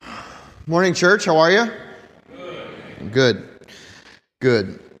Morning, church. How are you? Good.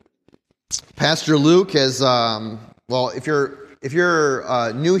 Good. Pastor Luke is, if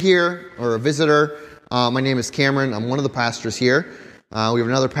you're new here or a visitor, my name is Cameron. I'm one of the pastors here. We have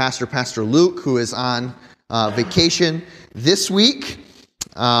another pastor, Pastor Luke, who is on vacation this week.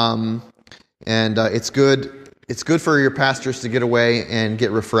 And it's good. It's good for your pastors to get away and get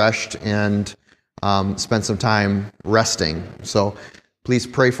refreshed and spend some time resting. So please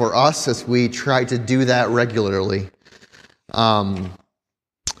pray for us as we try to do that regularly. Like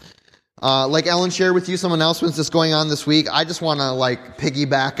Ellen shared with you some announcements that's going on this week. I just want to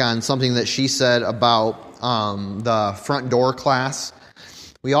piggyback on something that she said about the front door class.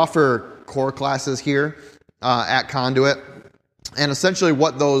 We offer core classes here at Conduit, and essentially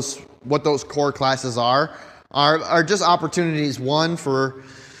what those core classes are just opportunities, one, for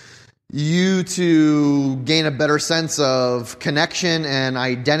you to gain a better sense of connection and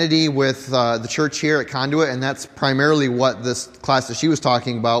identity with the church here at Conduit, and that's primarily what this class that she was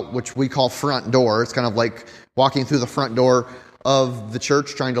talking about, which we call front door. It's kind of like walking through the front door of the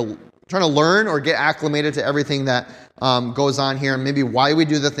church, trying to learn or get acclimated to everything that goes on here, and maybe why we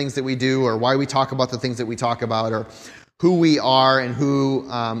do the things that we do, or why we talk about the things that we talk about, or who we are and who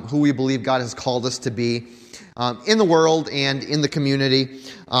we believe God has called us to be in the world and in the community.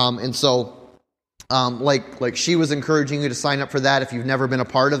 And so, like she was encouraging you to sign up for that if you've never been a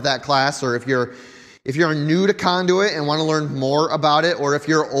part of that class, or if you're new to Conduit and want to learn more about it, or if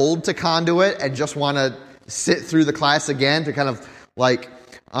you're old to Conduit and just want to sit through the class again to kind of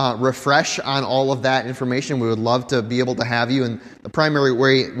refresh on all of that information. We would love to be able to have you. And the primary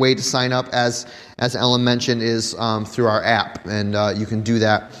way to sign up, as Ellen mentioned, is through our app, and you can do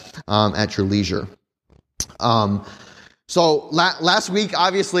that at your leisure. So last week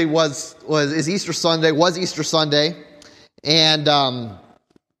obviously was Easter Sunday, and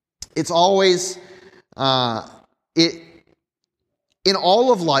it's always in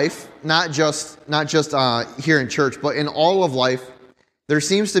all of life, not just here in church, but in all of life, there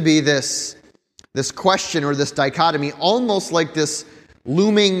seems to be this question or this dichotomy, almost like this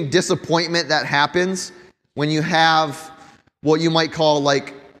looming disappointment that happens when you have what you might call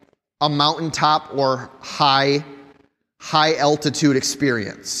a mountaintop or high altitude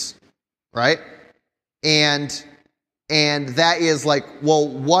experience, right? And that is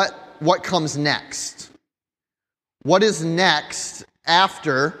what comes next? What is next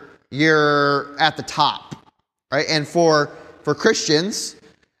after you're at the top, right? And for Christians,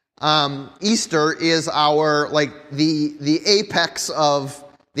 Easter is our the apex of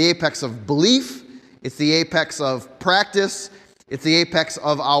belief. It's the apex of practice. It's the apex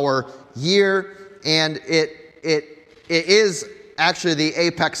of our year, and it is actually the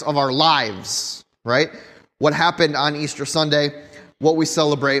apex of our lives, right? What happened on Easter Sunday, what we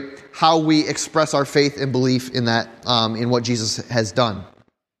celebrate, how we express our faith and belief in that, in what Jesus has done.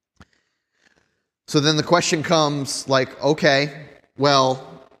 So then the question comes, okay,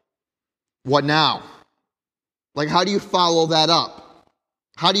 well, what now? How do you follow that up?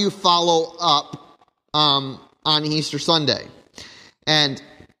 How do you follow up on Easter Sunday? And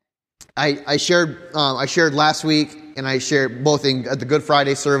I shared last week, and I shared both at the Good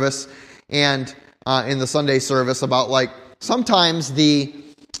Friday service and in the Sunday service about sometimes the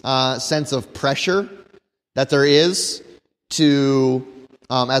sense of pressure that there is to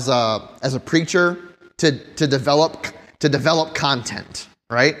as a preacher to develop content,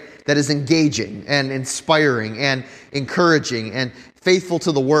 right? That is engaging and inspiring and encouraging and faithful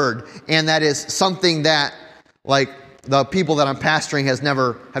to the word, and that is something that the people that I'm pastoring have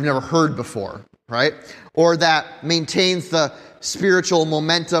never heard before, right? Or that maintains the spiritual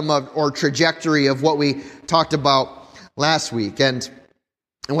momentum or trajectory of what we talked about last week. And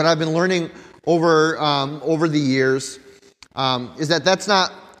what I've been learning over the years is that that's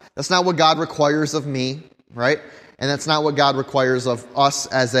not what God requires of me, right? And that's not what God requires of us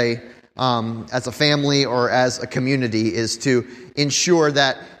as a family or as a community, is to ensure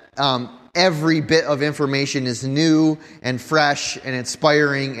that every bit of information is new and fresh and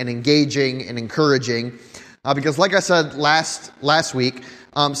inspiring and engaging and encouraging. Because like I said last week,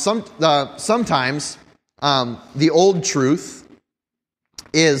 sometimes the old truth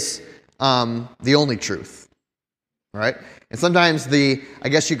is the only truth, right? And sometimes I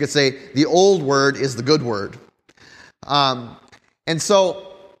guess you could say, the old word is the good word. And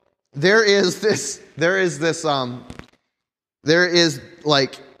so there is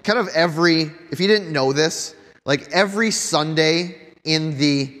kind of if you didn't know this, every Sunday in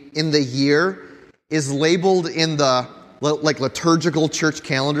the year is labeled in the like liturgical church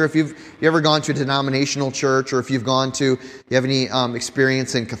calendar. If you ever gone to a denominational church, or if you have any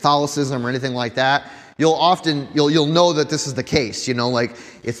experience in Catholicism or anything like that, you'll know that this is the case. Like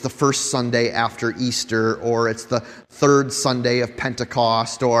it's the first Sunday after Easter, or it's the third Sunday of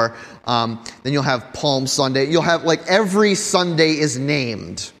Pentecost, or then you'll have Palm Sunday. You'll have like every Sunday is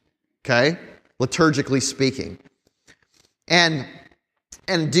named, okay, liturgically speaking. And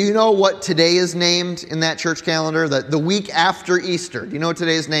do you know what today is named in that church calendar? The week after Easter. Do you know what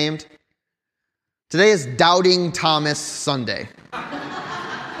today is named? Today is Doubting Thomas Sunday.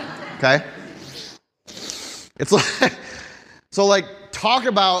 Okay? It's like, so like, talk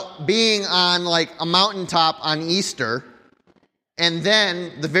about being on like a mountaintop on Easter, and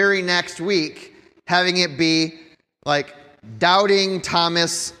then the very next week having it be like Doubting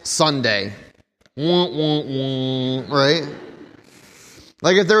Thomas Sunday. Right?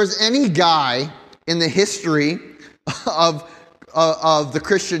 Like if there was any guy in the history of the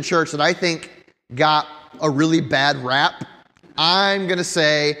Christian church that I think got a really bad rap, I'm going to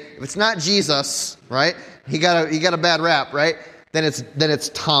say, if it's not Jesus, right? He got a bad rap, right? Then it's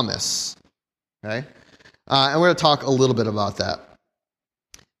Thomas. Okay? And we're going to talk a little bit about that.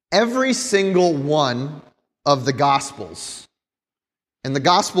 Every single one of the Gospels, and the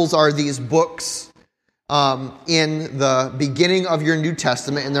Gospels are these books in the beginning of your New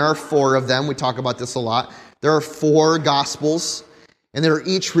Testament, and there are 4 of them. We talk about this a lot. There are 4 Gospels, and they're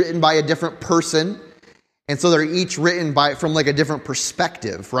each written by a different person, and so they're each written from like a different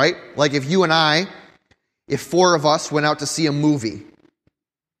perspective, right? Like if 4 of us went out to see a movie,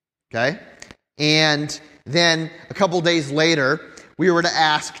 okay, and then a couple days later, we were to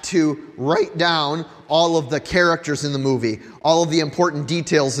ask to write down all of the characters in the movie, all of the important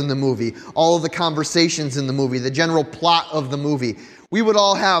details in the movie, all of the conversations in the movie, the general plot of the movie. We would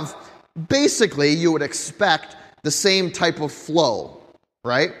all have, basically, you would expect the same type of flow,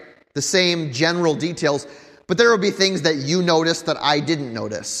 right? The same general details, but there would be things that you noticed that I didn't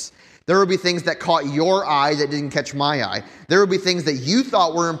notice. There would be things that caught your eye that didn't catch my eye. There would be things that you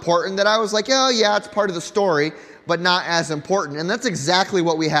thought were important that I was like, oh yeah, it's part of the story, but not as important. And that's exactly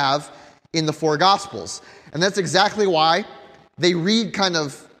what we have in the 4 Gospels. And that's exactly why they read kind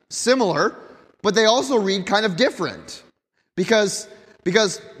of similar, but they also read kind of different. Because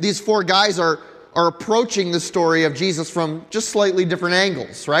these 4 guys are approaching the story of Jesus from just slightly different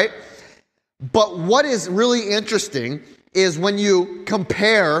angles, right? But what is really interesting is when you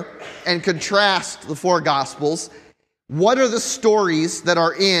compare and contrast the 4 Gospels, what are the stories that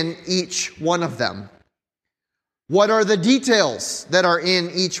are in each one of them? What are the details that are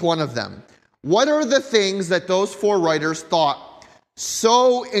in each one of them? What are the things that those 4 writers thought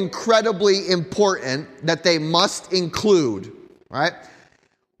so incredibly important that they must include, right?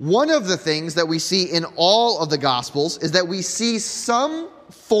 One of the things that we see in all of the Gospels is that we see some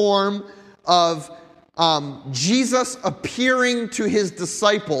form of Jesus appearing to his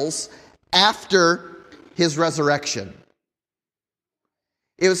disciples after his resurrection.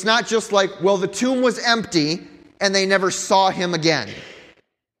 It was not just like, well, the tomb was empty and they never saw him again,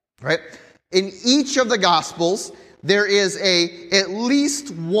 right? In each of the Gospels, there is at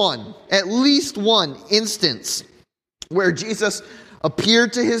least one instance where Jesus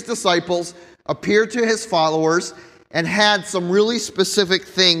appeared to his disciples, appeared to his followers, and had some really specific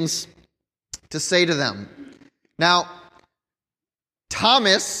things to say to them. Now,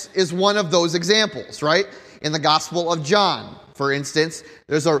 Thomas is one of those examples, right? In the Gospel of John, for instance,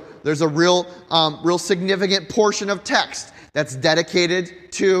 there's a real significant portion of text that's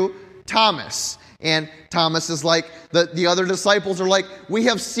dedicated to Thomas. And Thomas is like, the other disciples are like, we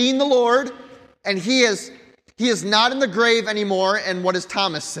have seen the Lord, and he is not in the grave anymore. And what does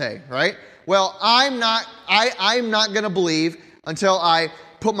Thomas say, right? Well, I'm not going to believe until I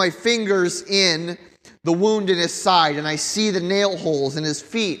put my fingers in the wound in his side and I see the nail holes in his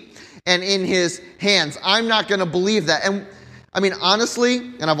feet and in his hands. I'm not going to believe that. And I mean, honestly,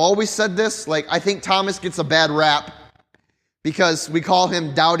 and I've always said this, like, I think Thomas gets a bad rap because we call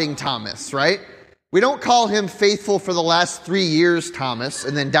him Doubting Thomas, right? We don't call him faithful for the last 3 years, Thomas,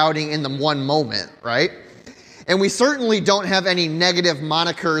 and then doubting in the one moment, right? And we certainly don't have any negative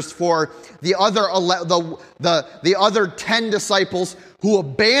monikers for the other 10 disciples who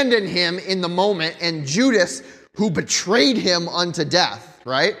abandoned him in the moment, and Judas who betrayed him unto death,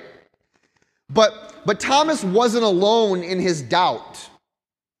 right? But Thomas wasn't alone in his doubt.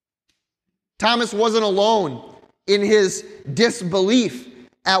 Thomas wasn't alone in his disbelief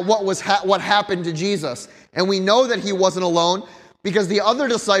at what happened to Jesus. And we know that he wasn't alone because the other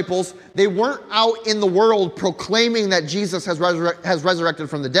disciples, they weren't out in the world proclaiming that Jesus has resurrected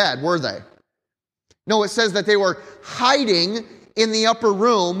from the dead, were they? No, it says that they were hiding in the upper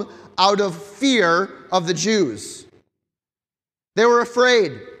room out of fear of the Jews. They were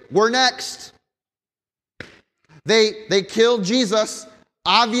afraid. We're next. They killed Jesus.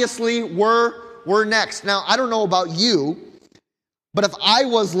 Obviously, we're next. Now, I don't know about you, but if I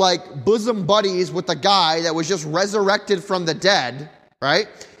was like bosom buddies with the guy that was just resurrected from the dead, right,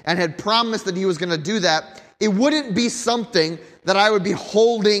 and had promised that he was going to do that, it wouldn't be something that I would be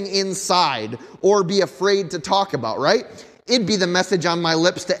holding inside or be afraid to talk about, right? It'd be the message on my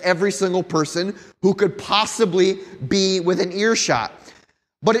lips to every single person who could possibly be within earshot.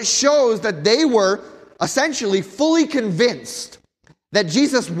 But it shows that they were essentially fully convinced that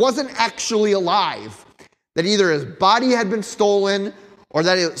Jesus wasn't actually alive, that either his body had been stolen or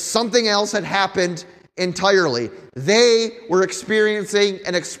that something else had happened entirely. They were experiencing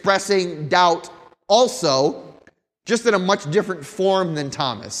and expressing doubt also, just in a much different form than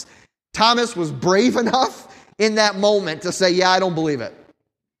Thomas. Thomas was brave enough in that moment to say, yeah, I don't believe it.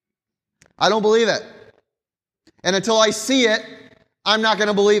 I don't believe it. And until I see it, I'm not going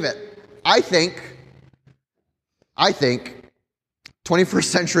to believe it. I think 21st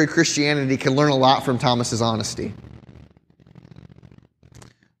century Christianity can learn a lot from Thomas's honesty.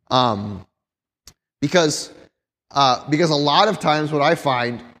 Because a lot of times what I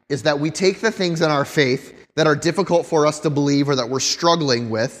find is that we take the things in our faith that are difficult for us to believe or that we're struggling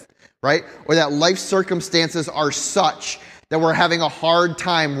with, right? Or that life circumstances are such that we're having a hard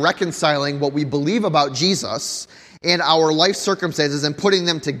time reconciling what we believe about Jesus and our life circumstances and putting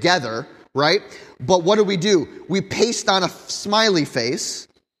them together, right? But what do? We paste on a smiley face,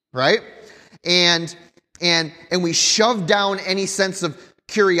 right? And we shove down any sense of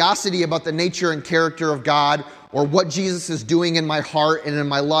curiosity about the nature and character of God, or what Jesus is doing in my heart and in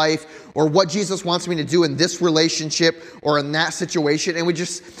my life, or what Jesus wants me to do in this relationship or in that situation, and we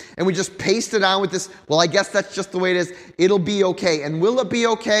just paste it on with this, well, I guess that's just the way it is. It'll be okay. And will it be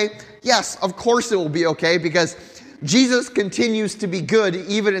okay? Yes, of course it will be okay, because Jesus continues to be good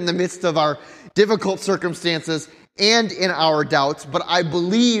even in the midst of our difficult circumstances and in our doubts. But I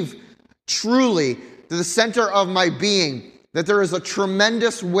believe truly to the center of my being that there is a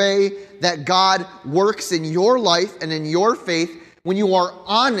tremendous way that God works in your life and in your faith when you are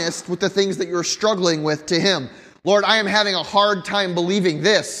honest with the things that you're struggling with to Him. Lord, I am having a hard time believing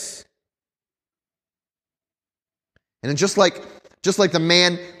this. And just like the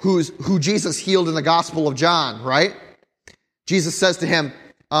man who Jesus healed in the Gospel of John, right? Jesus says to him,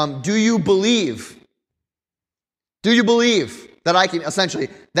 do you believe? Do you believe that I can, essentially,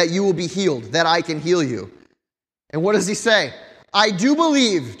 that you will be healed, that I can heal you? And what does he say? I do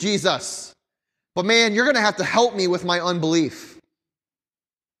believe, Jesus. But man, you're going to have to help me with my unbelief.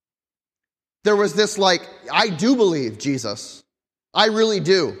 There was this I do believe, Jesus. I really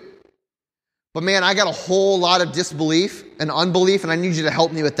do. But man, I got a whole lot of disbelief and unbelief, and I need you to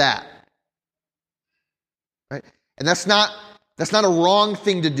help me with that. Right? And that's not a wrong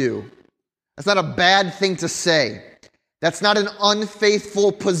thing to do. That's not a bad thing to say. That's not an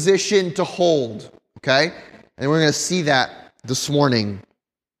unfaithful position to hold. Okay? And we're going to see that this morning.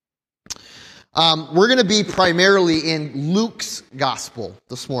 We're going to be primarily in Luke's gospel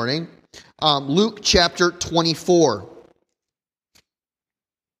this morning. Luke chapter 24.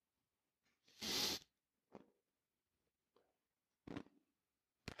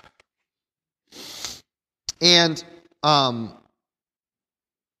 And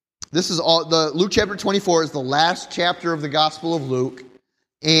this is all Luke chapter 24 is the last chapter of the Gospel of Luke,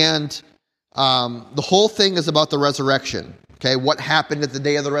 and the whole thing is about the resurrection. Okay, what happened at the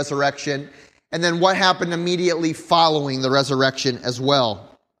day of the resurrection, and then what happened immediately following the resurrection as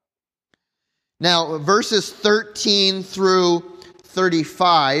well. Now, verses 13 through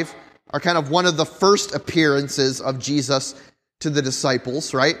 35 are kind of one of the first appearances of Jesus to the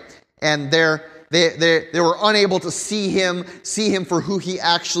disciples, right? And they were unable to see him for who he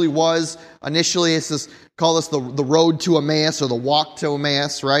actually was. Initially, call this the road to Emmaus or the walk to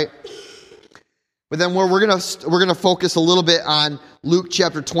Emmaus, right? But then we're gonna focus a little bit on Luke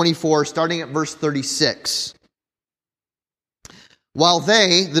chapter 24, starting at verse 36. While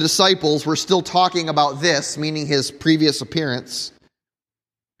the disciples, were still talking about this, meaning his previous appearance,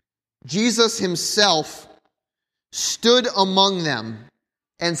 Jesus himself stood among them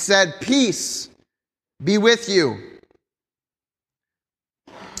and said, "Peace be with you."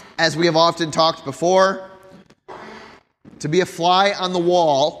 As we have often talked before, to be a fly on the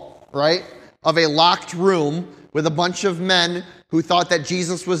wall, right, of a locked room with a bunch of men who thought that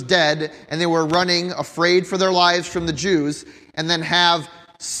Jesus was dead and they were running afraid for their lives from the Jews, and then have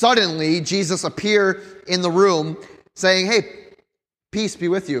suddenly Jesus appear in the room saying, "Hey, peace be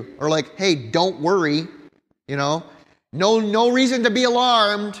with you. Or like, hey, don't worry, you know. No reason to be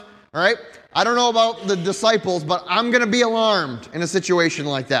alarmed, all right? I don't know about the disciples, but I'm going to be alarmed in a situation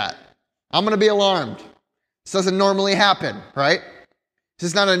like that. I'm going to be alarmed. This doesn't normally happen, right? This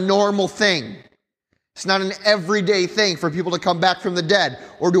is not a normal thing. It's not an everyday thing for people to come back from the dead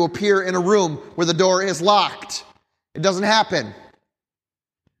or to appear in a room where the door is locked. It doesn't happen.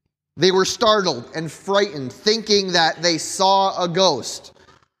 They were startled and frightened, thinking that they saw a ghost.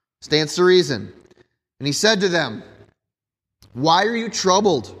 Stands to reason. And he said to them, "Why are you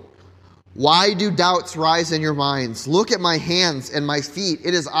troubled? Why do doubts rise in your minds? Look at my hands and my feet.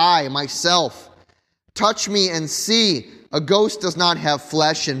 It is I, myself. Touch me and see. A ghost does not have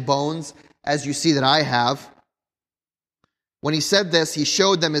flesh and bones, as you see that I have." When he said this, he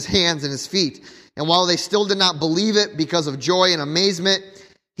showed them his hands and his feet. And while they still did not believe it because of joy and amazement,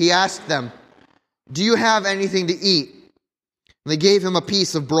 he asked them, "Do you have anything to eat?" And they gave him a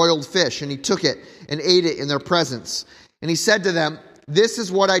piece of broiled fish, and he took it and ate it in their presence. And he said to them, "This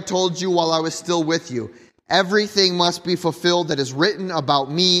is what I told you while I was still with you. Everything must be fulfilled that is written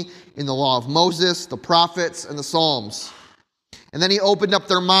about me in the law of Moses, the prophets, and the Psalms." And then he opened up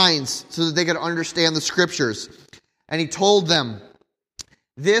their minds so that they could understand the scriptures. And he told them,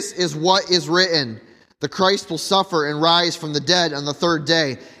 "This is what is written. The Christ will suffer and rise from the dead on the third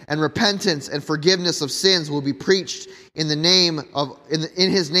day, and repentance and forgiveness of sins will be preached in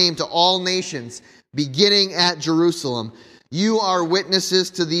his name to all nations, beginning at Jerusalem. You are witnesses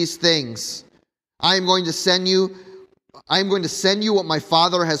to these things. I am going to send you what my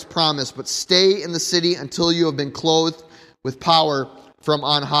Father has promised, but stay in the city until you have been clothed with power from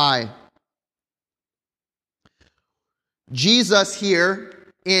on high." Jesus here,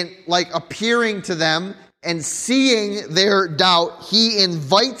 in appearing to them and seeing their doubt, he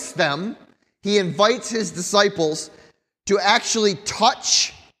invites his disciples to actually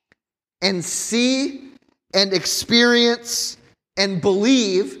touch and see and experience and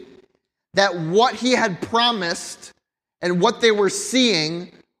believe that what he had promised and what they were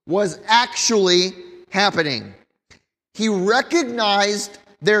seeing was actually happening. He recognized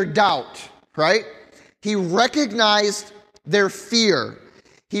their doubt, right? He recognized their fear.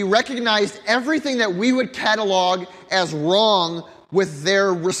 He recognized everything that we would catalog as wrong with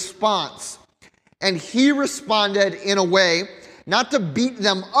their response. And he responded in a way, not to beat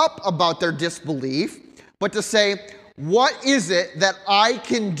them up about their disbelief, but to say, what is it that I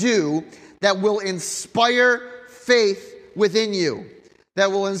can do that will inspire faith within you,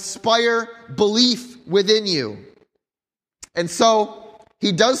 that will inspire belief within you? And so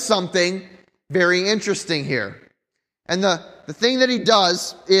he does something very interesting here. And the thing that he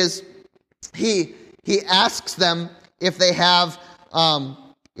does is he asks them if they have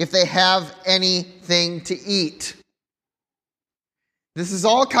anything to eat. This is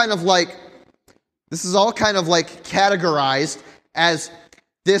all kind of like categorized as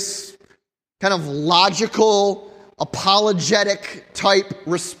this kind of logical, apologetic type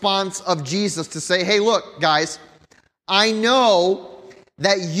response of Jesus to say, hey, look, guys, I know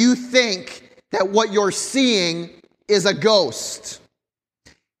that you think that what you're seeing is a ghost,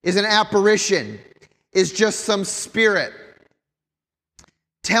 is an apparition, is just some spirit.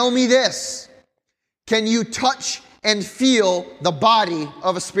 Tell me this. Can you touch and feel the body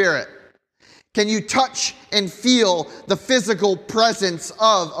of a spirit? Can you touch and feel the physical presence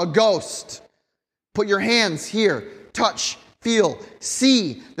of a ghost? Put your hands here. Touch, feel,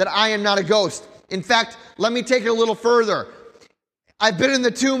 see that I am not a ghost. In fact, let me take it a little further. I've been in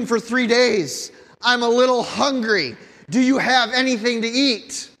the tomb for 3 days. I'm a little hungry. Do you have anything to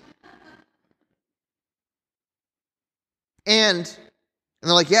eat? And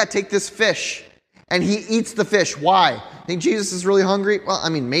they're like, yeah, take this fish. And he eats the fish. Why? Think Jesus is really hungry? Well, I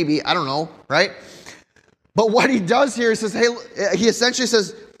mean, maybe. I don't know, right? But what he does here is says, hey, he essentially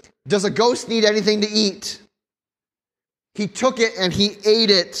says, does a ghost need anything to eat? He took it and he ate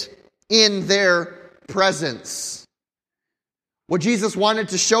it in their presence. What Jesus wanted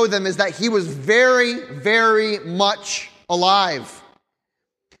to show them is that he was very, very much alive.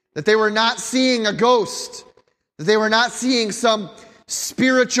 That they were not seeing a ghost. That they were not seeing some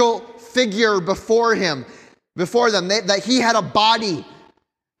spiritual figure before them. That he had a body.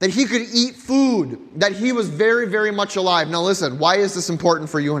 That he could eat food. That he was very, very much alive. Now listen, why is this important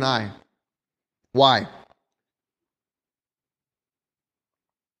for you and I? Why?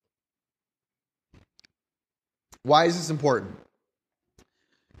 Why is this important?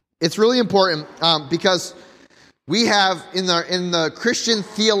 It's really important because we have in the Christian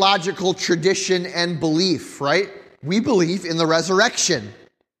theological tradition and belief, right? We believe in the resurrection.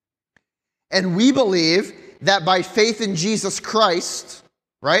 And we believe that by faith in Jesus Christ,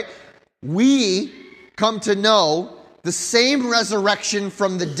 right, we come to know the same resurrection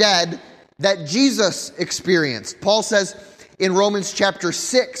from the dead that Jesus experienced. Paul says in Romans chapter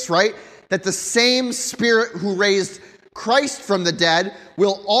 6, right, that the same Spirit who raised Christ from the dead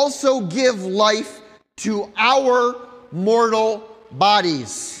will also give life to our mortal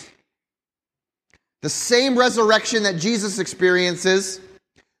bodies. The same resurrection that Jesus experiences,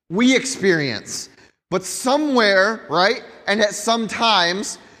 we experience. But somewhere, right, and at some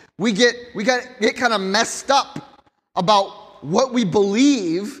times, we get kind of messed up about what we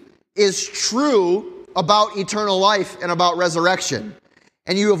believe is true about eternal life and about resurrection.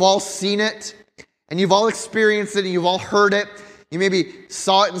 And you have all seen it, and you've all experienced it, and you've all heard it. You maybe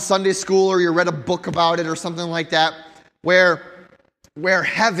saw it in Sunday school, or you read a book about it or something like that, where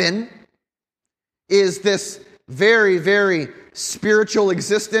heaven is this very, very spiritual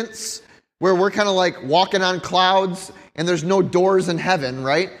existence where we're kind of like walking on clouds and there's no doors in heaven,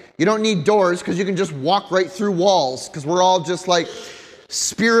 right? You don't need doors because you can just walk right through walls because we're all just like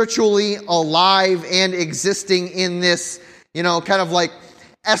spiritually alive and existing in this, kind of like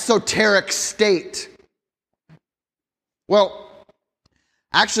esoteric state. Well,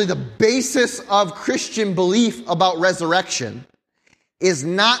 actually the basis of Christian belief about resurrection is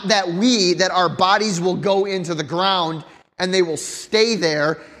not that our bodies will go into the ground and they will stay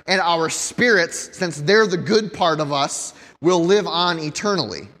there, and our spirits, since they're the good part of us, will live on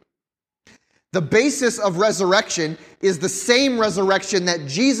eternally. The basis of resurrection is the same resurrection that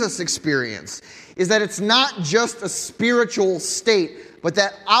Jesus experienced, is that it's not just a spiritual state, but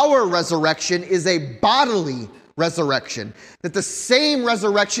that our resurrection is a bodily resurrection. That the same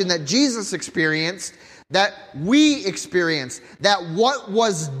resurrection that Jesus experienced, that we experience, that what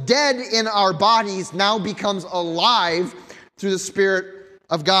was dead in our bodies now becomes alive through the Spirit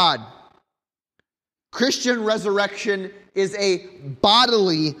of God. Christian resurrection is a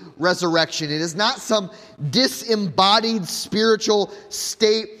bodily resurrection. It is not some disembodied spiritual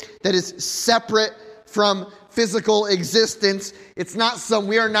state that is separate from physical existence. It's not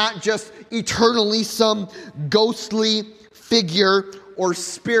we are not just eternally some ghostly figure or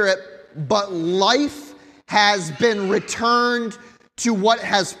spirit, but life has been returned to what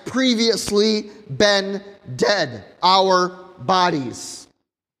has previously been dead, our bodies.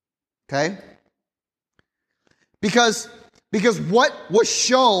 Okay? Because what was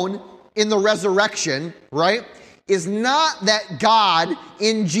shown in the resurrection, right, is not that God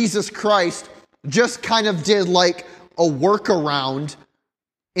in Jesus Christ just kind of did like a workaround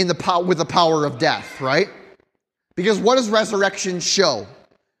with the power of death, right? Because what does resurrection show?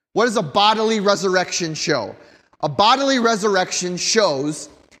 What does a bodily resurrection show? A bodily resurrection shows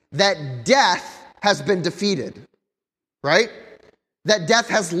that death has been defeated, right? That death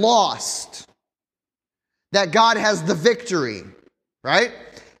has lost. That God has the victory, right?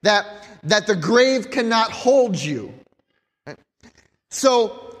 That the grave cannot hold you. Right?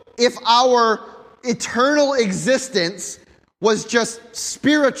 So if our eternal existence was just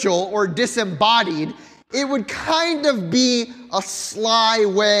spiritual or disembodied, it would kind of be a sly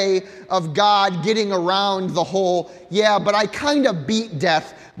way of God getting around the whole, but I kind of beat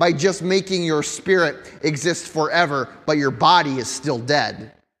death by just making your spirit exist forever, but your body is still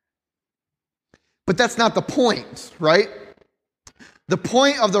dead. But that's not the point, right? The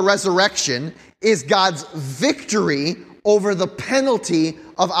point of the resurrection is God's victory over the penalty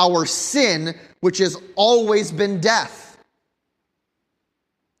of our sin, which has always been death.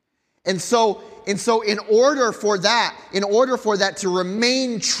 And so in order for that to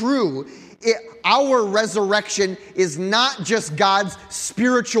remain true, our resurrection is not just God's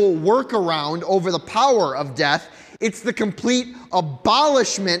spiritual workaround over the power of death. It's the complete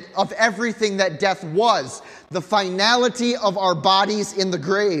abolishment of everything that death was, the finality of our bodies in the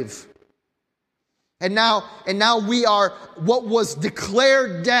grave. And now we are, what was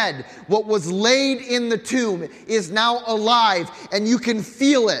declared dead, what was laid in the tomb is now alive, and you can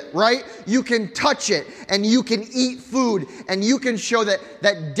feel it, right? You can touch it, and you can eat food, and you can show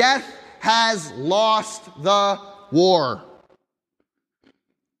that death has lost the war.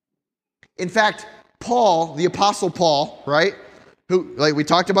 In fact, Paul, the Apostle Paul, right, who, like we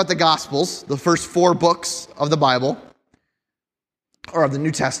talked about the Gospels, the first 4 books of the Bible, or of the New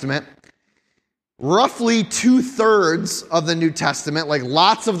Testament, roughly 2/3 of the New Testament, like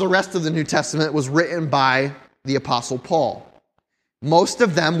lots of the rest of the New Testament, was written by the Apostle Paul. Most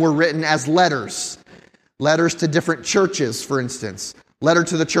of them were written as letters. Letters to different churches, for instance. Letter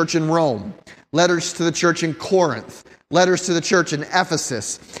to the church in Rome. Letters to the church in Corinth. Letters to the church in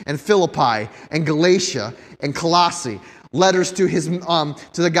Ephesus and Philippi and Galatia and Colossae. letters to his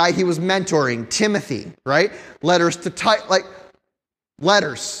to the guy he was mentoring, Timothy, right? Letters to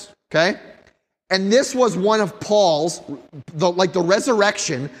letters, okay? And this was one of Paul's, the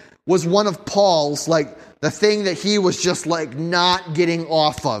resurrection was one of Paul's, the thing that he was just not getting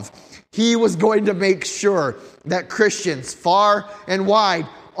off of. He was going to make sure that Christians far and wide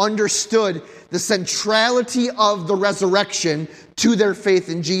understood the centrality of the resurrection to their faith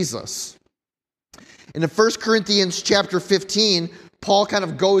in Jesus. In 1 Corinthians chapter 15, Paul kind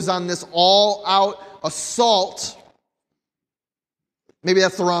of goes on this all-out assault. Maybe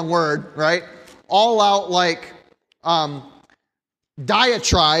that's the wrong word, right? All-out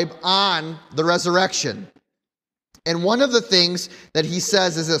diatribe on the resurrection. And one of the things that he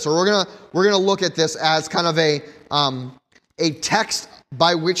says is this, or we're gonna look at this as kind of a text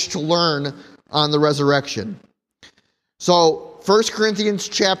by which to learn on the resurrection. So 1 Corinthians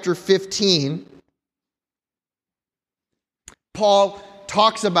chapter 15, Paul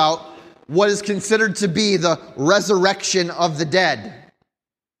talks about what is considered to be the resurrection of the dead,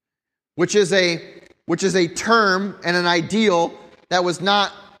 which is a term and an ideal that was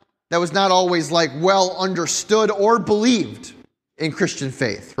not always well understood or believed in Christian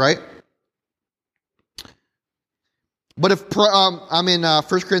faith, right? But if I'm in 1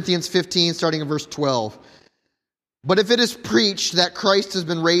 Corinthians 15, starting in verse 12. But if it is preached that Christ has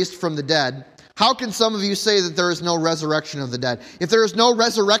been raised from the dead, how can some of you say that there is no resurrection of the dead? If there is no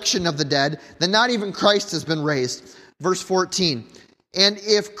resurrection of the dead, then not even Christ has been raised. Verse 14. And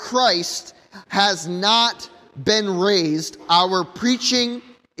if Christ has not been raised, our preaching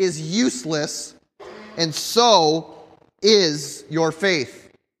is useless, and so is your faith.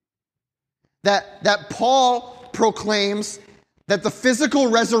 That Paul proclaims that the physical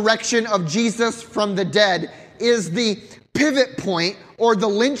resurrection of Jesus from the dead is the pivot point or the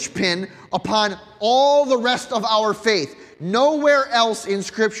linchpin upon all the rest of our faith. Nowhere else in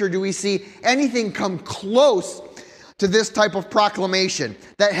Scripture do we see anything come close to this type of proclamation.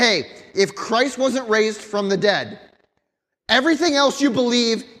 That, hey, if Christ wasn't raised from the dead, everything else you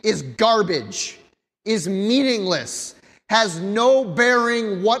believe is garbage, is meaningless, has no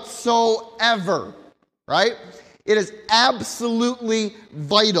bearing whatsoever, right? It is absolutely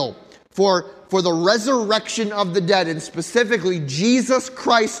vital for the resurrection of the dead, and specifically Jesus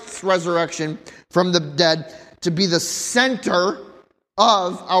Christ's resurrection from the dead, to be the center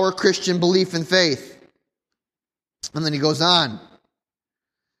of our Christian belief and faith. And then he goes on.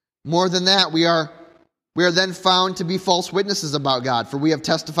 More than that, we are then found to be false witnesses about God, for we have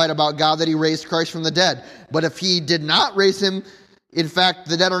testified about God that he raised Christ from the dead. But if he did not raise him, in fact,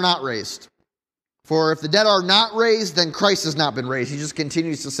 the dead are not raised. For if the dead are not raised, then Christ has not been raised. He just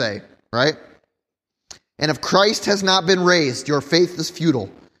continues to say, right? And if Christ has not been raised, your faith is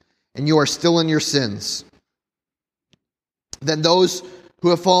futile, and you are still in your sins. Then those who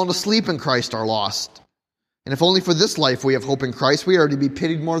have fallen asleep in Christ are lost. And if only for this life we have hope in Christ, we are to be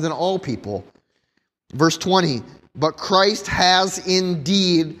pitied more than all people. Verse 20, but Christ has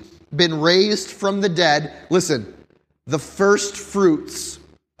indeed been raised from the dead. Listen, the first fruits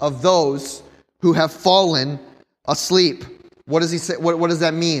of those who have fallen asleep. What does he say? What does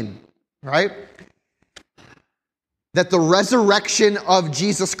that mean? Right? That the resurrection of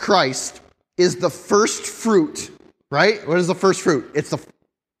Jesus Christ is the first fruit, right? What is the first fruit?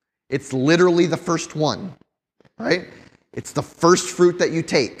 It's literally the first one, right? It's the first fruit that you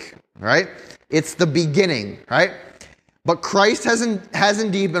take, right? It's the beginning, right? But Christ has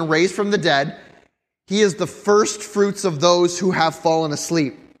indeed been raised from the dead. He is the first fruits of those who have fallen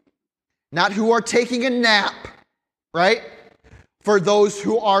asleep. Not who are taking a nap, right? For those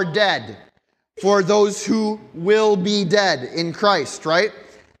who are dead. For those who will be dead in Christ, right?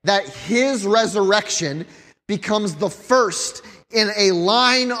 That his resurrection becomes the first in a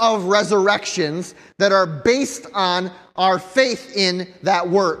line of resurrections that are based on our faith in that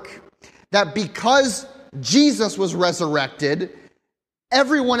work. That because Jesus was resurrected,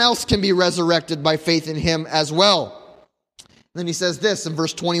 everyone else can be resurrected by faith in him as well. Then he says this in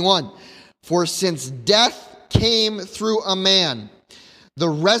verse 21, for since death came through a man, the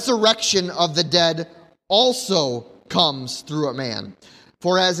resurrection of the dead also comes through a man.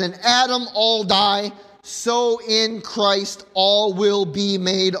 For as in Adam all die, so in Christ all will be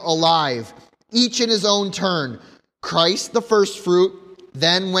made alive, each in his own turn. Christ the first fruit,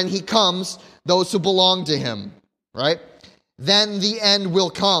 then when he comes, those who belong to him, right? Then the end will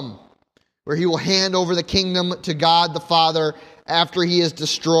come, where he will hand over the kingdom to God the Father after he has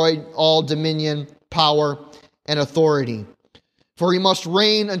destroyed all dominion, power, and authority. For he must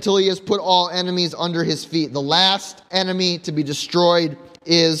reign until he has put all enemies under his feet. The last enemy to be destroyed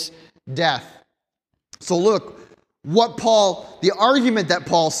is death. So look, the argument that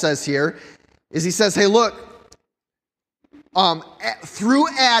Paul says here is he says, hey, look, through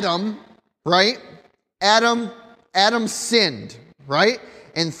Adam, right? Adam sinned, right?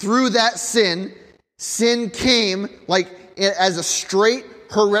 And through that sin came like as a straight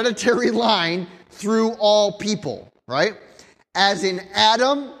hereditary line through all people, right? As in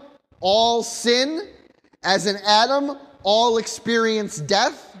Adam, all sin. As in Adam, all experience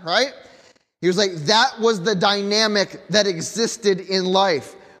death, right? He was like, that was the dynamic that existed in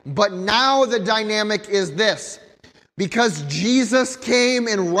life. But now the dynamic is this. Because Jesus came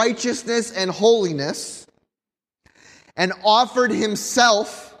in righteousness and holiness and offered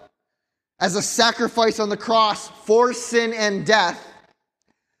himself as a sacrifice on the cross for sin and death,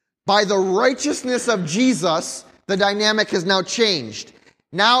 by the righteousness of Jesus, the dynamic has now changed.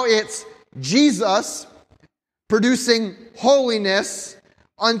 Now it's Jesus producing holiness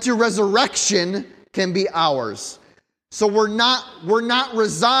unto resurrection can be ours. So we're not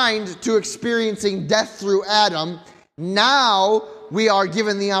resigned to experiencing death through Adam. Now we are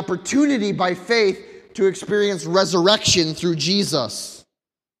given the opportunity by faith to experience resurrection through Jesus.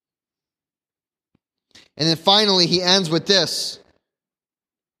 And then finally he ends with this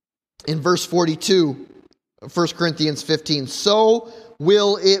in verse 42 of 1 Corinthians 15. So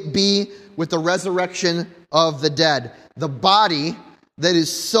will it be with the resurrection of the dead. The body that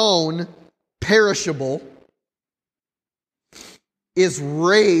is sown perishable is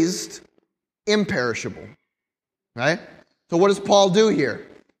raised imperishable. Right? So what does Paul do here?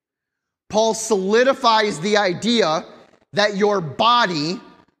 Paul solidifies the idea that your body,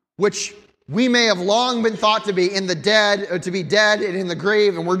 which we may have long been thought to be in the dead, or to be dead and in the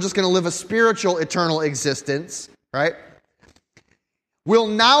grave, and we're just going to live a spiritual eternal existence, right? Will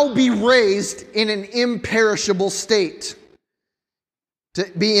now be raised in an imperishable state. To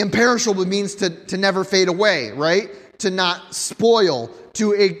be imperishable means to never fade away, right? To not spoil,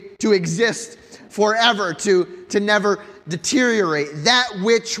 to exist forever, to never deteriorate. That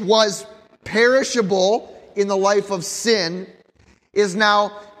which was perishable in the life of sin is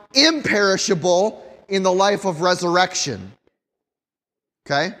now imperishable in the life of resurrection.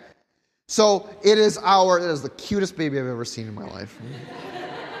 Okay? So it is the cutest baby I've ever seen in my life.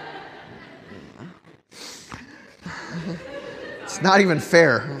 It's not even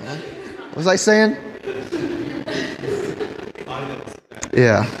fair. What was I saying?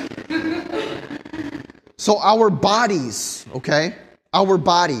 Yeah. So our bodies, okay? Our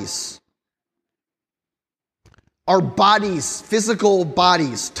bodies, physical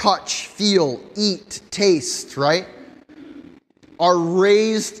bodies, touch, feel, eat, taste, right? Are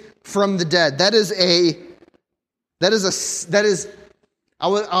raised from the dead. I don't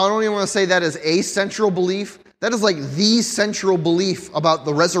even want to say that is a central belief. That is like the central belief about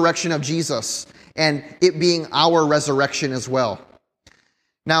the resurrection of Jesus and it being our resurrection as well.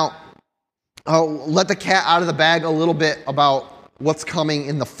 Now, I'll let the cat out of the bag a little bit about what's coming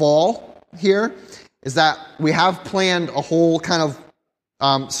in the fall here, is that we have planned a whole kind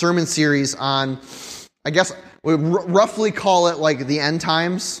of sermon series on, I guess, we roughly call it like the end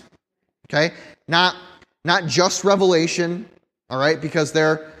times, okay? Not just Revelation, all right? Because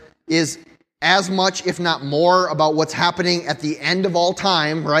there is as much, if not more, about what's happening at the end of all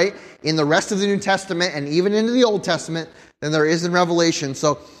time, right? In the rest of the New Testament and even into the Old Testament than there is in Revelation.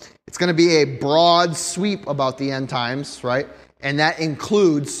 So it's going to be a broad sweep about the end times, right? And that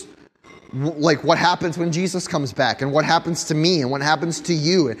includes like what happens when Jesus comes back, and what happens to me, and what happens to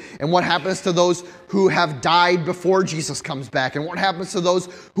you, and what happens to those who have died before Jesus comes back, and what happens to those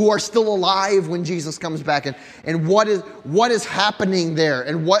who are still alive when Jesus comes back, and what is happening there,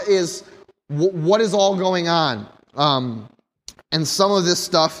 and what is all going on. And some of this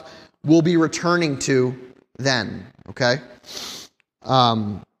stuff we'll be returning to then, okay?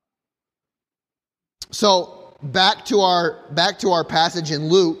 So back to our passage in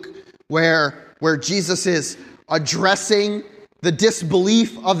Luke, where Jesus is addressing the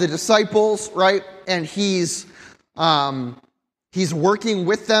disbelief of the disciples, right? And he's working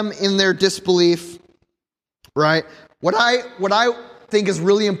with them in their disbelief, right? What I think is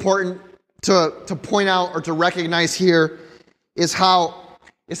really important to point out or to recognize here is how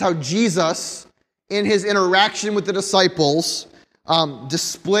Jesus, in his interaction with the disciples,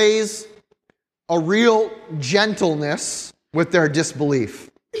 displays a real gentleness with their disbelief.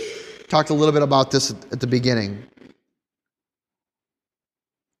 Talked a little bit about this at the beginning.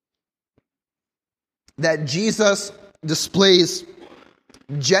 That Jesus displays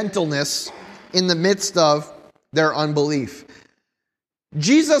gentleness in the midst of their unbelief.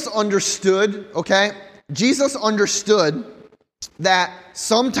 Jesus understood, okay? Jesus understood that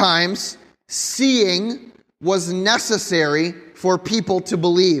sometimes seeing was necessary for people to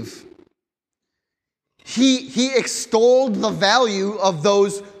believe. He extolled the value of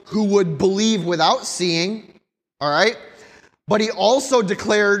those who would believe without seeing, all right? But he also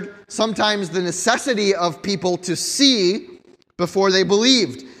declared sometimes the necessity of people to see before they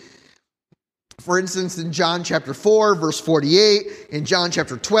believed. For instance, in John chapter 4, verse 48, in John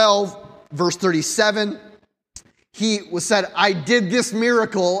chapter 12, verse 37, he said, I did this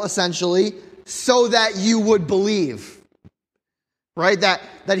miracle, essentially, so that you would believe. Right?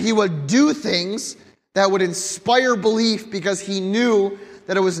 That he would do things that would inspire belief because he knew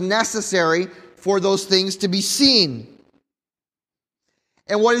that it was necessary for those things to be seen.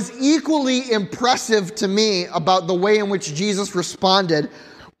 And what is equally impressive to me about the way in which Jesus responded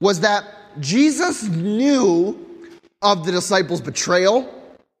was that Jesus knew of the disciples' betrayal.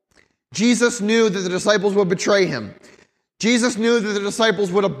 Jesus knew that the disciples would betray him. Jesus knew that the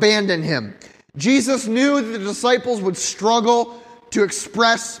disciples would abandon him. Jesus knew that the disciples would struggle to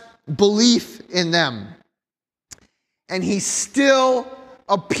express belief in them. And he still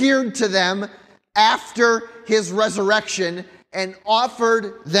appeared to them after his resurrection and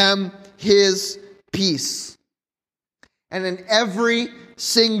offered them his peace. And in every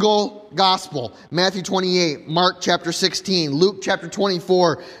single gospel, Matthew 28, Mark chapter 16, Luke chapter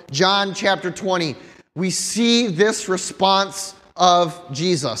 24, John chapter 20, we see this response of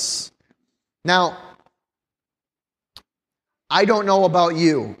Jesus. Now, I don't know about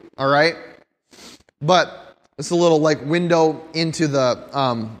you, all right? But it's a little like window into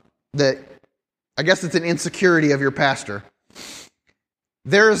the I guess it's an insecurity of your pastor.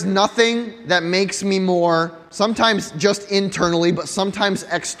 There is nothing that makes me more, sometimes just internally, but sometimes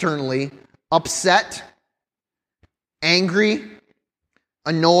externally, upset, angry,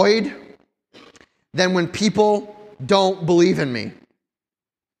 annoyed, than when people don't believe in me.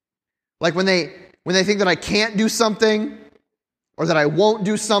 Like when they think that I can't do something, or that I won't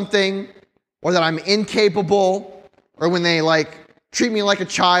do something, or that I'm incapable, or when they treat me like a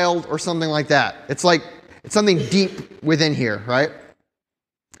child or something like that. It's something deep within here, right?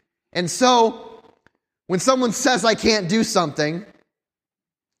 And so, when someone says I can't do something,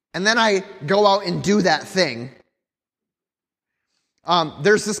 and then I go out and do that thing,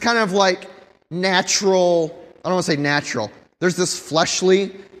 there's this kind of natural, I don't want to say natural, there's this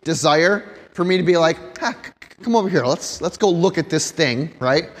fleshly desire for me to be like, come over here, let's go look at this thing,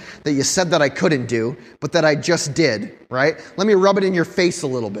 right, that you said that I couldn't do, but that I just did, right? Let me rub it in your face a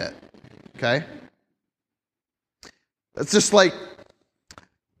little bit, okay? It's just like,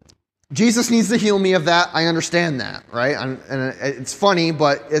 Jesus needs to heal me of that. I understand that, right? And it's funny,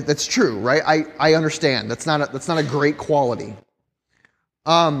 but it's true, right? I understand. That's not a great quality.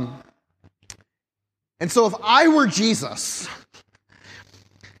 And so if I were Jesus,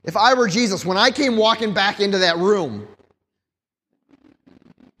 when I came walking back into that room,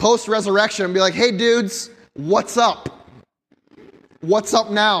 post-resurrection, I'd be like, hey dudes, what's up? What's up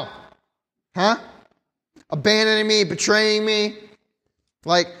now? Huh? Abandoning me, betraying me,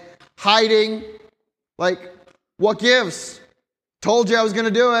 hiding, what gives? Told you I was going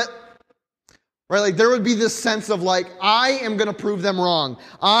to do it. Right? There would be this sense of I am going to prove them wrong.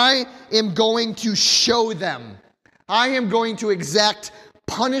 I am going to show them. I am going to exact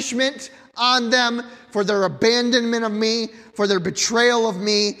punishment on them for their abandonment of me, for their betrayal of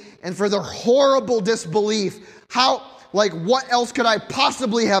me, and for their horrible disbelief. What else could I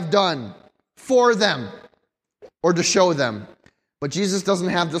possibly have done for them or to show them? But Jesus doesn't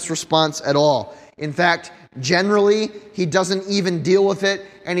have this response at all. In fact, generally, he doesn't even deal with it,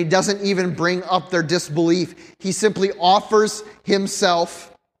 and he doesn't even bring up their disbelief. He simply offers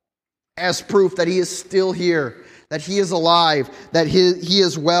himself as proof that he is still here, that he is alive, that he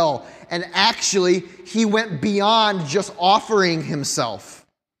is well. And actually, he went beyond just offering himself,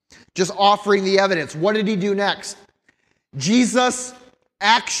 just offering the evidence. What did he do next? Jesus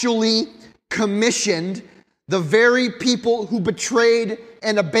actually commissioned the very people who betrayed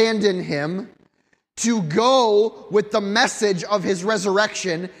and abandoned him to go with the message of his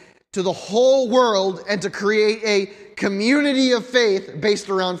resurrection to the whole world and to create a community of faith based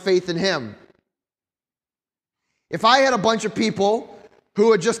around faith in him. If I had a bunch of people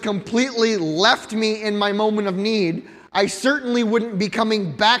who had just completely left me in my moment of need, I certainly wouldn't be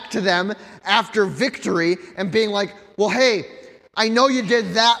coming back to them after victory and being like, well, hey, I know you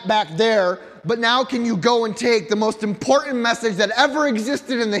did that back there, but now can you go and take the most important message that ever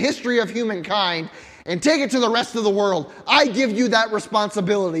existed in the history of humankind and take it to the rest of the world? I give you that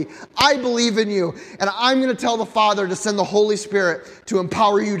responsibility. I believe in you, and I'm going to tell the Father to send the Holy Spirit to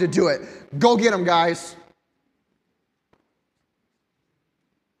empower you to do it. Go get them, guys.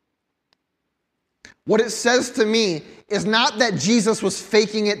 what it says to me is not that Jesus was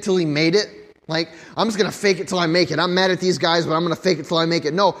faking it till he made it. Like, I'm just going to fake it till I make it. I'm mad at these guys, but I'm going to fake it till I make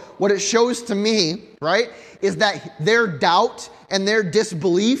it. No, what it shows to me, right, is that their doubt and their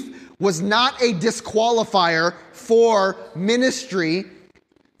disbelief was not a disqualifier for ministry,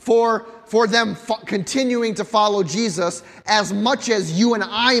 for them continuing to follow Jesus, as much as you and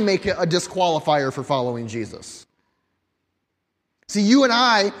I make it a disqualifier for following Jesus. See, you and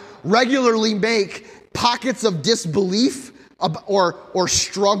I regularly make pockets of disbelief or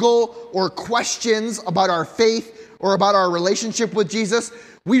struggle or questions about our faith or about our relationship with Jesus.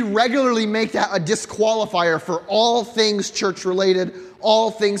 We regularly make that a disqualifier for all things church-related,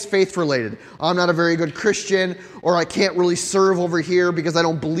 all things faith-related. I'm not a very good Christian, or I can't really serve over here because I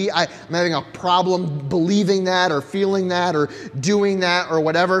don't believe, I'm having a problem believing that or feeling that or doing that or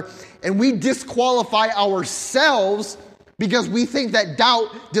whatever. And we disqualify ourselves because we think that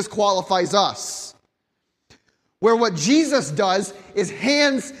doubt disqualifies us. Where what Jesus does is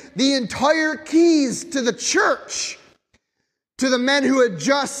hands the entire keys to the church, to the men who had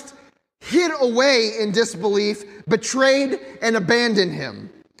just hid away in disbelief, betrayed and abandoned him,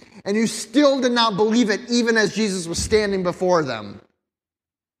 and who still did not believe it even as Jesus was standing before them.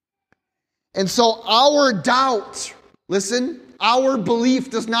 And so our doubt, listen, our belief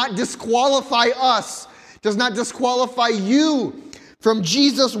does not disqualify us, does not disqualify you from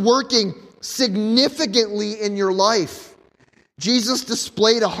Jesus working significantly in your life. Jesus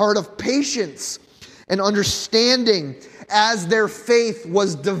displayed a heart of patience and understanding as their faith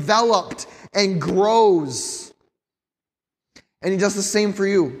was developed and grows. And he does the same for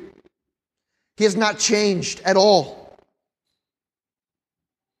you. He has not changed at all.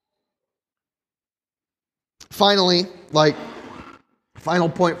 Finally, final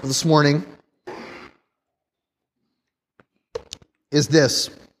point for this morning is this.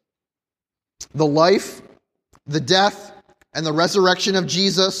 The life, the death, and the resurrection of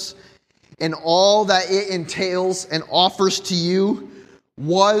Jesus and all that it entails and offers to you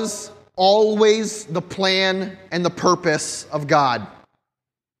was always the plan and the purpose of God.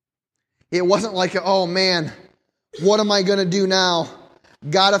 It wasn't like, oh man, what am I going to do now?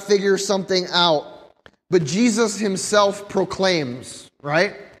 Got to figure something out. But Jesus himself proclaims,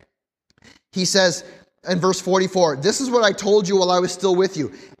 right? He says in verse 44, "This is what I told you while I was still with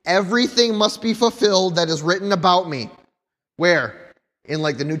you. Everything must be fulfilled that is written about me." Where? In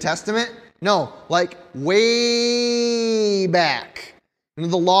the New Testament? No, way back. In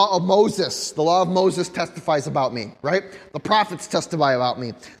the law of Moses. The law of Moses testifies about me, right? The prophets testify about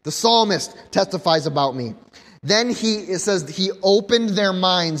me. The psalmist testifies about me. Then it says he opened their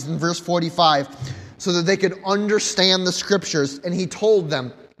minds in verse 45 so that they could understand the scriptures. And he told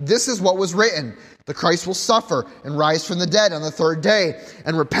them, this is what was written. The Christ will suffer and rise from the dead on the third day,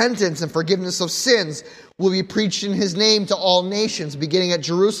 and repentance and forgiveness of sins will be preached in his name to all nations, beginning at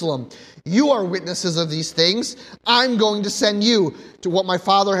Jerusalem. You are witnesses of these things. I'm going to send you to what my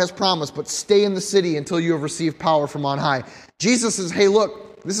Father has promised, but stay in the city until you have received power from on high. Jesus says, hey,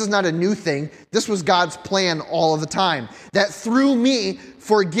 look, this is not a new thing. This was God's plan all of the time. That through me,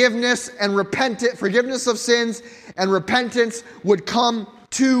 forgiveness of sins and repentance would come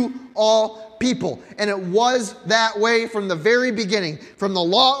to all people. And it was that way from the very beginning, from the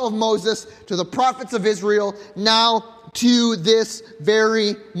law of Moses to the prophets of Israel, now to this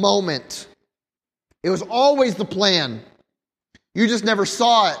very moment. It was always the plan. You just never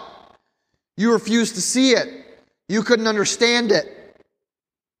saw it. You refused to see it. You couldn't understand it.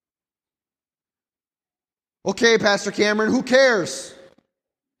 Okay, Pastor Cameron, who cares?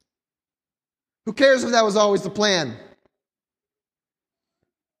 Who cares if that was always the plan?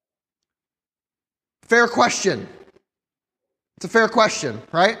 Fair question. It's a fair question,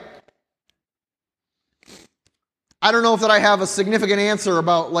 right? I don't know if I have a significant answer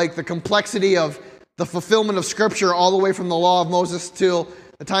about the complexity of the fulfillment of Scripture all the way from the law of Moses till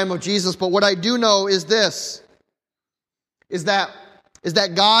the time of Jesus, but what I do know is this, is that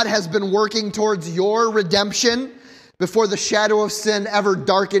God has been working towards your redemption before the shadow of sin ever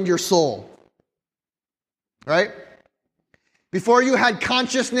darkened your soul. Right? Before you had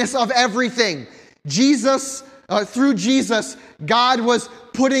consciousness of everything, through Jesus, God was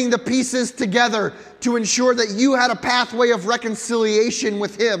putting the pieces together to ensure that you had a pathway of reconciliation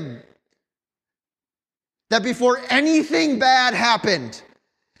with Him. That before anything bad happened,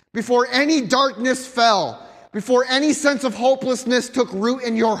 before any darkness fell, before any sense of hopelessness took root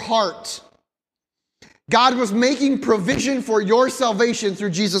in your heart, God was making provision for your salvation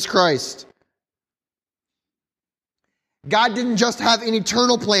through Jesus Christ. God didn't just have an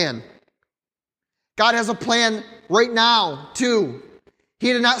eternal plan. God has a plan right now, too.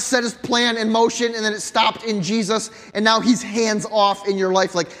 He did not set his plan in motion and then it stopped in Jesus, and now he's hands off in your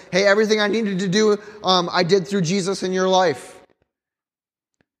life. Like, hey, everything I needed to do, I did through Jesus in your life.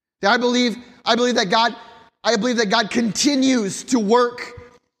 I believe that God continues to work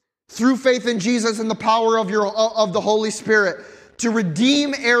through faith in Jesus and the power of the Holy Spirit to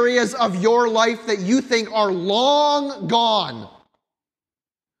redeem areas of your life that you think are long gone,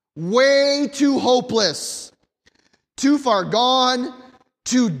 way too hopeless, too far gone,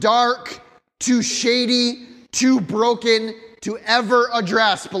 too dark, too shady, too broken to ever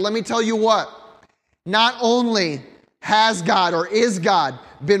address. But let me tell you what, not only has God or is God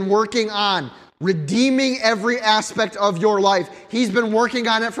been working on redeeming every aspect of your life, He's been working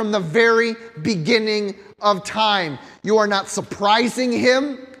on it from the very beginning of time. You are not surprising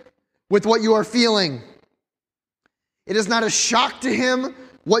Him with what you are feeling. It is not a shock to Him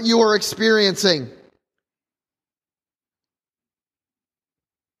what you are experiencing.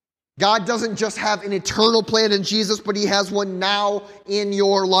 God doesn't just have an eternal plan in Jesus, but He has one now in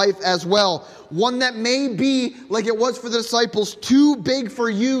your life as well. One that may be, like it was for the disciples, too big for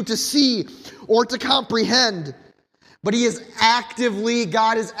you to see or to comprehend. But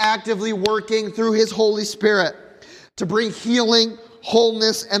God is actively working through His Holy Spirit to bring healing,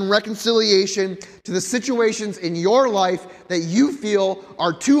 wholeness, and reconciliation to the situations in your life that you feel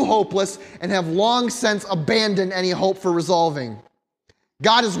are too hopeless and have long since abandoned any hope for resolving.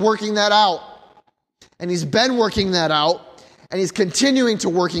 God is working that out, and He's been working that out, and He's continuing to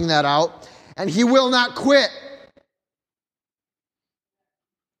working that out, and He will not quit.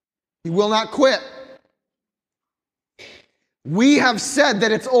 He will not quit. We have said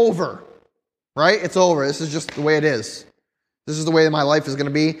that it's over, right? It's over. This is just the way it is. This is the way that my life is going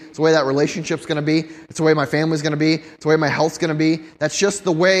to be. It's the way that relationship's going to be. It's the way my family's going to be. It's the way my health's going to be. That's just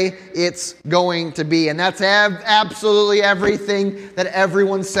the way it's going to be. And that's absolutely everything that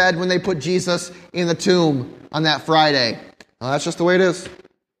everyone said when they put Jesus in the tomb on that Friday. Well, that's just the way it is.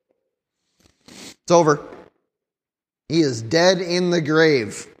 It's over. He is dead in the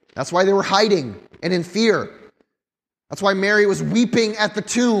grave. That's why they were hiding and in fear. That's why Mary was weeping at the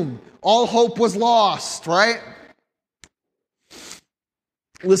tomb. All hope was lost, right?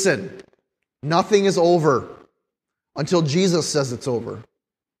 Listen, nothing is over until Jesus says it's over.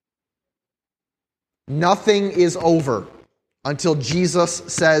 Nothing is over until Jesus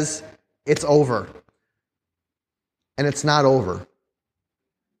says it's over. And it's not over.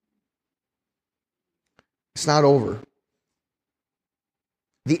 It's not over.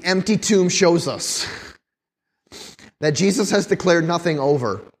 The empty tomb shows us that Jesus has declared nothing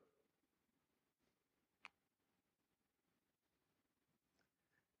over.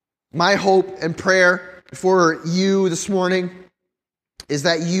 My hope and prayer for you this morning is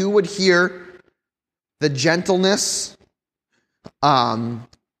that you would hear the gentleness,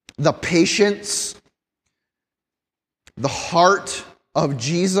 the patience, the heart of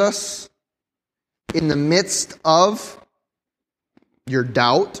Jesus in the midst of your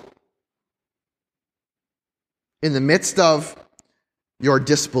doubt, in the midst of your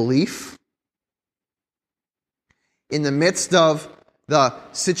disbelief, in the midst of the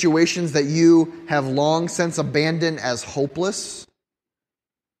situations that you have long since abandoned as hopeless,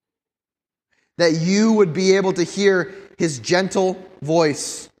 that you would be able to hear His gentle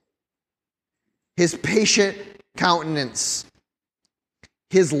voice, His patient countenance,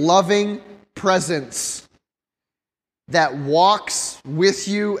 His loving presence that walks with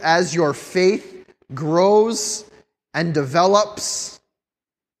you as your faith grows and develops,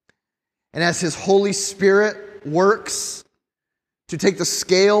 and as His Holy Spirit works to take the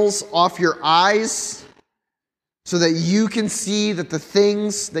scales off your eyes so that you can see that the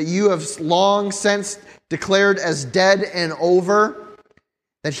things that you have long since declared as dead and over,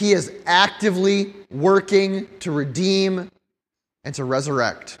 that He is actively working to redeem and to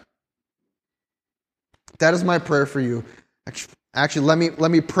resurrect. That is my prayer for you. Actually,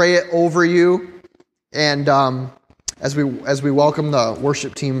 let me pray it over you, and as we welcome the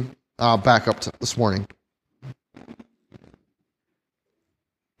worship team back up this morning.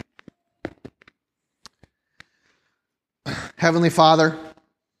 Heavenly Father,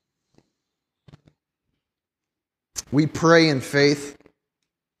 we pray in faith.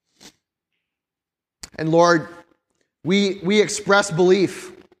 And Lord, we express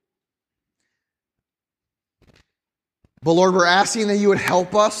belief. But Lord, we're asking that you would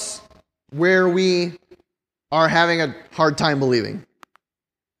help us where we are having a hard time believing.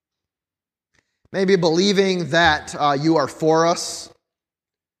 Maybe believing that you are for us.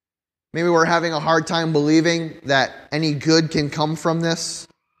 Maybe we're having a hard time believing that any good can come from this.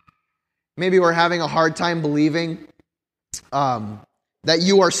 Maybe we're having a hard time believing that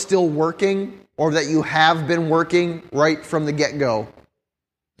you are still working or that you have been working right from the get-go.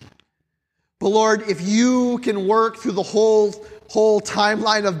 But Lord, if you can work through the whole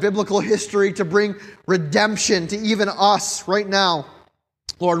timeline of biblical history to bring redemption to even us right now,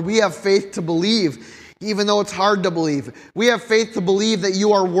 Lord, we have faith to believe, even though it's hard to believe. We have faith to believe that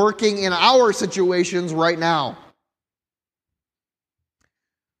you are working in our situations right now.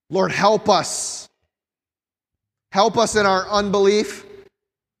 Lord, help us. Help us in our unbelief,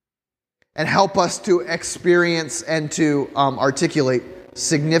 and help us to experience and to articulate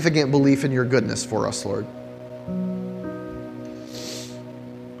significant belief in your goodness for us, Lord.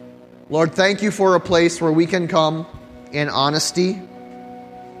 Lord, thank you for a place where we can come in honesty,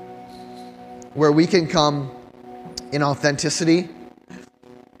 where we can come in authenticity,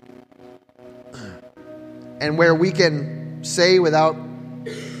 and where we can say without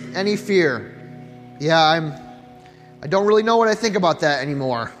any fear, yeah, I don't really know what I think about that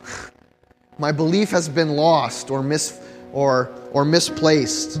anymore. My belief has been lost or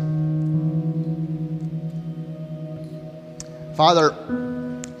misplaced. Father,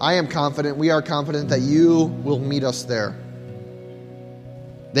 I am confident, we are confident that you will meet us there.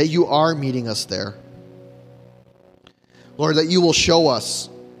 That you are meeting us there. Lord, that you will show us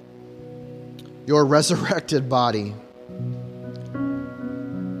your resurrected body.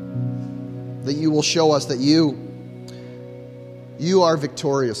 That you will show us that you are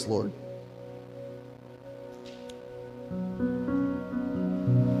victorious, Lord.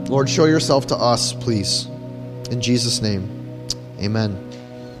 Lord, show yourself to us, please. In Jesus' name, amen.